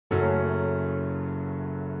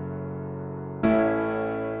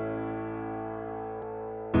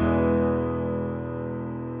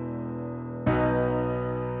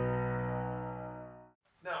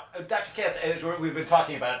Dr. Kass, as we've been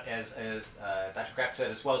talking about, as Dr. Kraft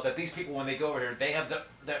said as well, is that these people, when they go over here, they have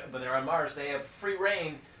when they're on Mars, they have free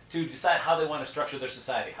reign to decide how they want to structure their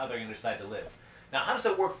society, how they're going to decide to live. Now, how does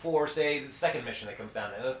that work for, say, the second mission that comes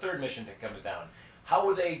down and the third mission that comes down? How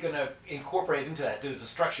are they going to incorporate into that? Does the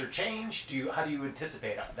structure change? How do you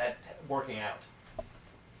anticipate that working out?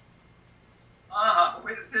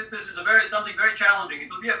 This is something very challenging. It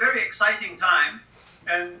will be a very exciting time,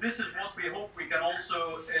 and this is what we hope we can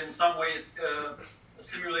also, in some ways,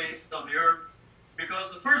 simulate on the Earth,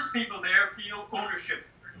 because the first people there feel ownership.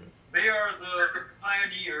 They are the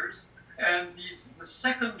pioneers, and the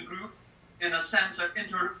second group, in a sense, are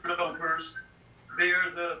interlopers. They are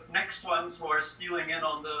the next ones who are stealing in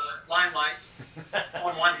on the limelight,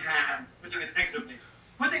 on one hand, putting it negatively.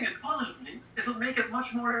 Putting it positively, it'll make it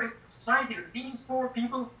much more exciting. These 4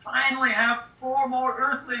 people finally have 4 more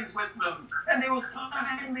Earthlings with them, and they will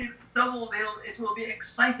finally double. It will be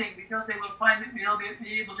exciting because they will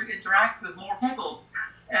be able to interact with more people.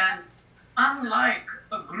 And unlike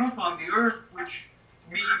a group on the Earth which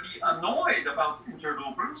may be annoyed about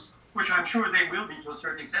interlopers, which I'm sure they will be to a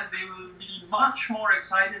certain extent, they will be much more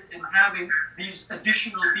excited in having these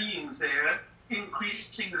additional beings there,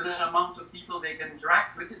 increasing the amount of people they can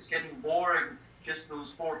interact with. It's getting boring, just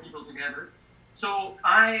those 4 people together. So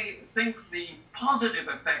I think the positive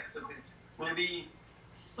effect of it will be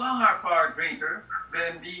far, far greater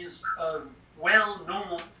than these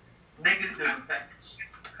well-known negative effects.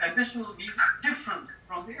 And this will be different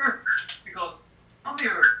from the Earth, because on the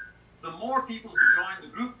Earth, the more people who join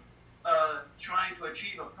the group trying to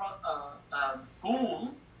achieve a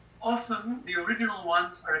goal, often the original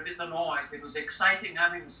ones are a bit annoyed. It was exciting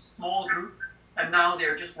having a small group, and now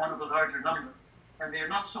they're just one of a larger number, and they're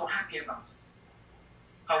not so happy about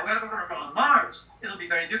it. However, on Mars, it'll be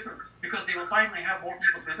very different, because they will finally have more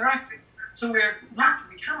people to interact with. So we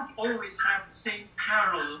cannot always have the same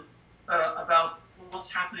parallel about what's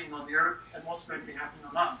happening on the Earth and what's going to be happening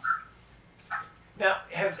on Mars. Now,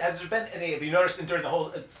 have you noticed during the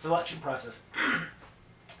whole selection process,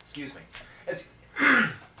 excuse me,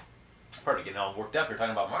 pardon me, getting all worked up, you're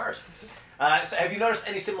talking about Mars. So have you noticed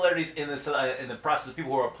any similarities in the process of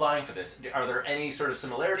people who are applying for this? Are there any sort of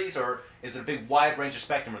similarities, or is it a big wide range of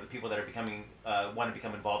spectrum of the people that are want to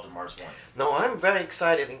become involved in Mars 1? No, I'm very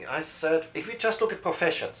excited. I said, if we just look at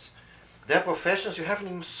professions, there are professions you haven't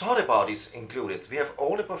even thought about is included. We have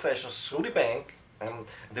all the professions through the bank, and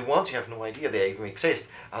the ones you have no idea they even exist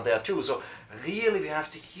are there too. So really we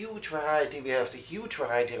have the huge variety,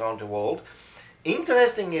 around the world.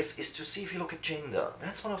 Interesting is to see if you look at gender.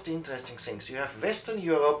 That's one of the interesting things. You have Western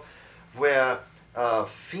Europe, where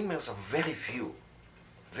females are very few,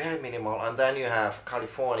 very minimal, and then you have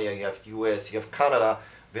California, you have US, you have Canada,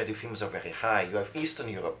 where the females are very high. You have Eastern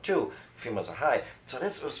Europe too, females are high. So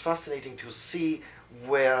that was fascinating to see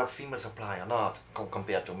where females apply or not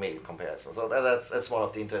compared to male comparison. So that's one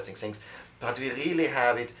of the interesting things. But we really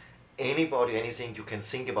have it, anybody, anything you can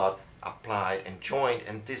think about, applied and joined,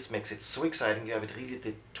 and this makes it so exciting. You have it really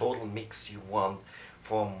the total mix you want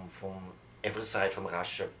from every side, from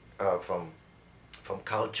Russia, from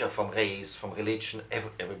culture, from race, from religion,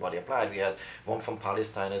 everybody applied. We had one from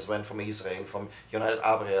Palestine, as one from Israel, from United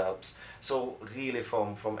Arab Emirates. So really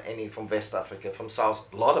from West Africa, from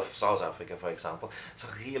a lot of South Africa, for example. So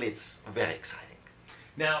really it's very exciting.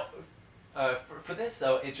 Now, for this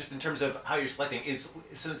though, it's just in terms of how you're selecting, is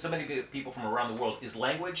so many people from around the world, is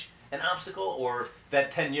language an obstacle, or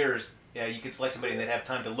that 10 years you could select somebody and they'd have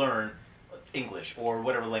time to learn English or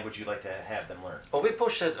whatever language you'd like to have them learn? Oh, we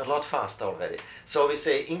pushed it a lot faster already. So we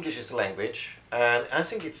say English is a language, and I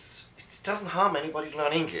think it doesn't harm anybody to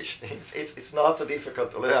learn English. It's not so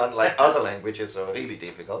difficult to learn like other languages are really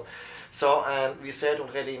difficult. So, and we said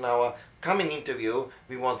already in our coming interview,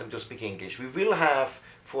 we want them to speak English. We will have,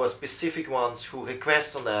 for specific ones who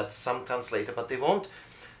request on that, some translator, but they won't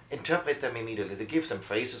interpret them immediately. They give them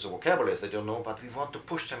phrases or vocabularies they don't know, but we want to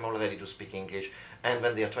push them already to speak English. And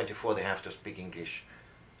when they are 24, they have to speak English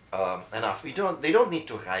enough. They don't need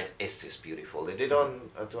to write essays beautifully. They don't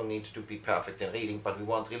need to be perfect in reading, but we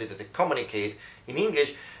want really that they communicate in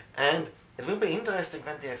English. And it will be interesting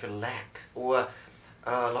when they have a lack, or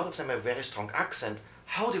a lot of them have a very strong accent,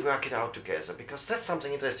 how they work it out together, because that's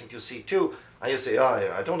something interesting to see too. You say,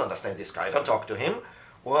 oh, I don't understand this guy, I don't talk to him.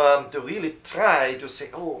 Or to really try to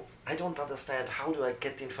say, oh, I don't understand, how do I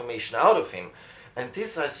get the information out of him? And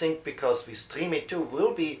this, I think, because we stream it too,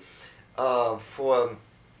 will be for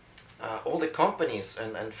all the companies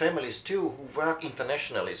and families too who work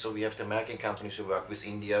internationally. So we have the American companies who work with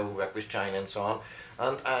India, who work with China and so on.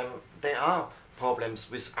 And there are problems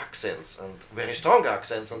with accents, and very strong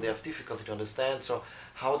accents, and they have difficulty to understand. So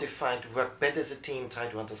how they find to work better as a team, try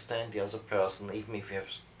to understand the other person, even if you have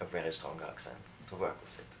a very strong accent, to work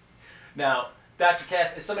with it. Now, Dr.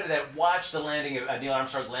 Kass, as somebody that watched the landing of Neil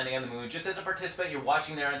Armstrong landing on the moon, just as a participant, you're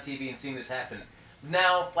watching there on TV and seeing this happen.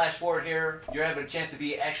 Now, flash forward here, you're having a chance to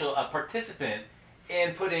be actually a participant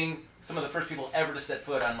in putting some of the first people ever to set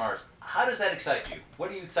foot on Mars. How does that excite you?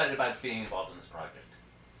 What are you excited about being involved in this project?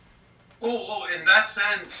 Oh, in that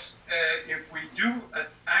sense, if we do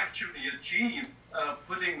actually achieve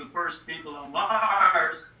putting the first people on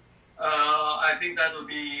Mars, I think that will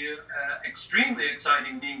be extremely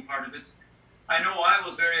exciting being part of it. I know I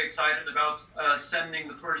was very excited about sending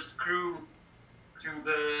the first crew to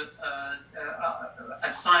the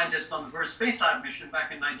as scientists on the first Spacelab mission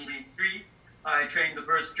back in 1983. I trained the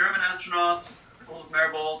first German astronaut, Ulf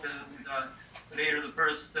Merbold, and later the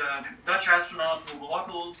first Dutch astronaut, Uwe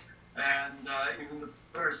Ockels, and even the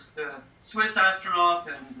first Swiss astronaut,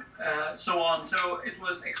 and so on. So it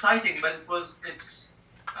was exciting, but it's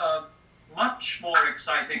much more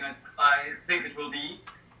exciting, I think it will be,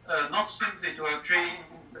 not simply to have trained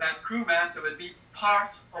that crewman, to be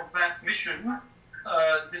part of that mission,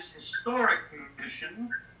 this historic mission,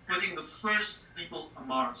 putting the first people on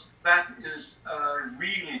Mars. That is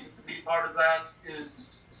really, to be part of that is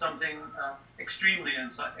something extremely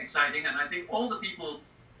exciting, and I think all the people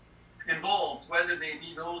involved, whether they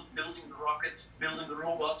be those building the rocket, building the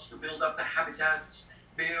robots to build up the habitats,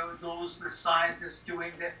 those the scientists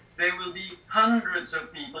doing that, there will be hundreds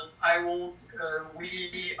of people. Our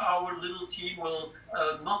little team will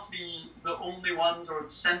not be the only ones or the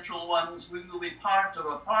central ones. We will be part of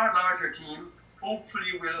a far larger team.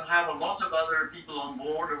 Hopefully we'll have a lot of other people on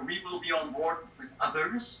board, or we will be on board with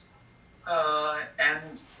others.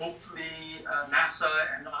 And hopefully NASA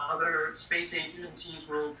and other space agencies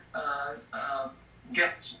will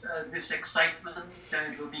get this excitement,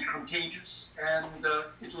 and it will be contagious, and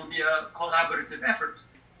it will be a collaborative effort.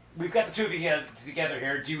 We've got the two of you together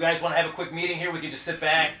here. Do you guys want to have a quick meeting here? We can just sit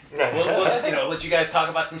back. We'll just, let you guys talk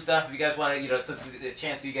about some stuff. If you guys want to, since it's a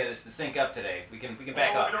chance you get us to sync up today, we can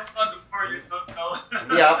back up. We don't want to bore you,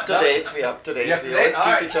 no. We're up to date. We're up to date. Let's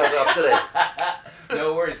keep each other up to date.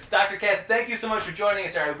 No worries. Dr. Kass, thank you so much for joining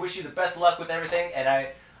us here. I wish you the best of luck with everything, and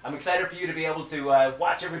I'm excited for you to be able to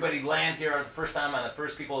watch everybody land here for the first time on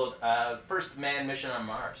the first manned mission on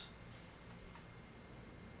Mars.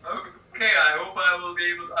 Okay, I hope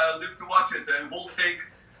I'll live to watch it, and won't take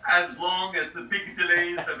as long as the big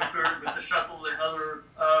delays that occurred with the shuttle and other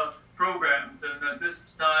programs. And this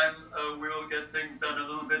time we'll get things done a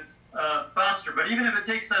little bit faster. But even if it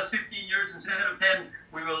takes us 15 years instead of 10,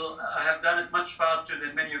 we will have done it much faster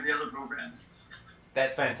than many of the other programs.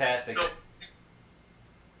 That's fantastic. So,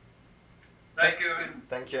 thank you, and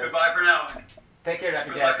thank you. Goodbye for now. Take care,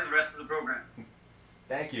 Dr. Good luck Kass. to the rest of the program.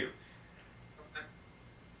 Thank you.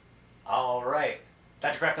 All right.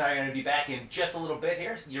 Dr. Kraft and I are going to be back in just a little bit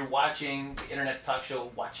here. You're watching the Internet's talk show,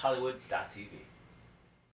 WatchHollywood.tv.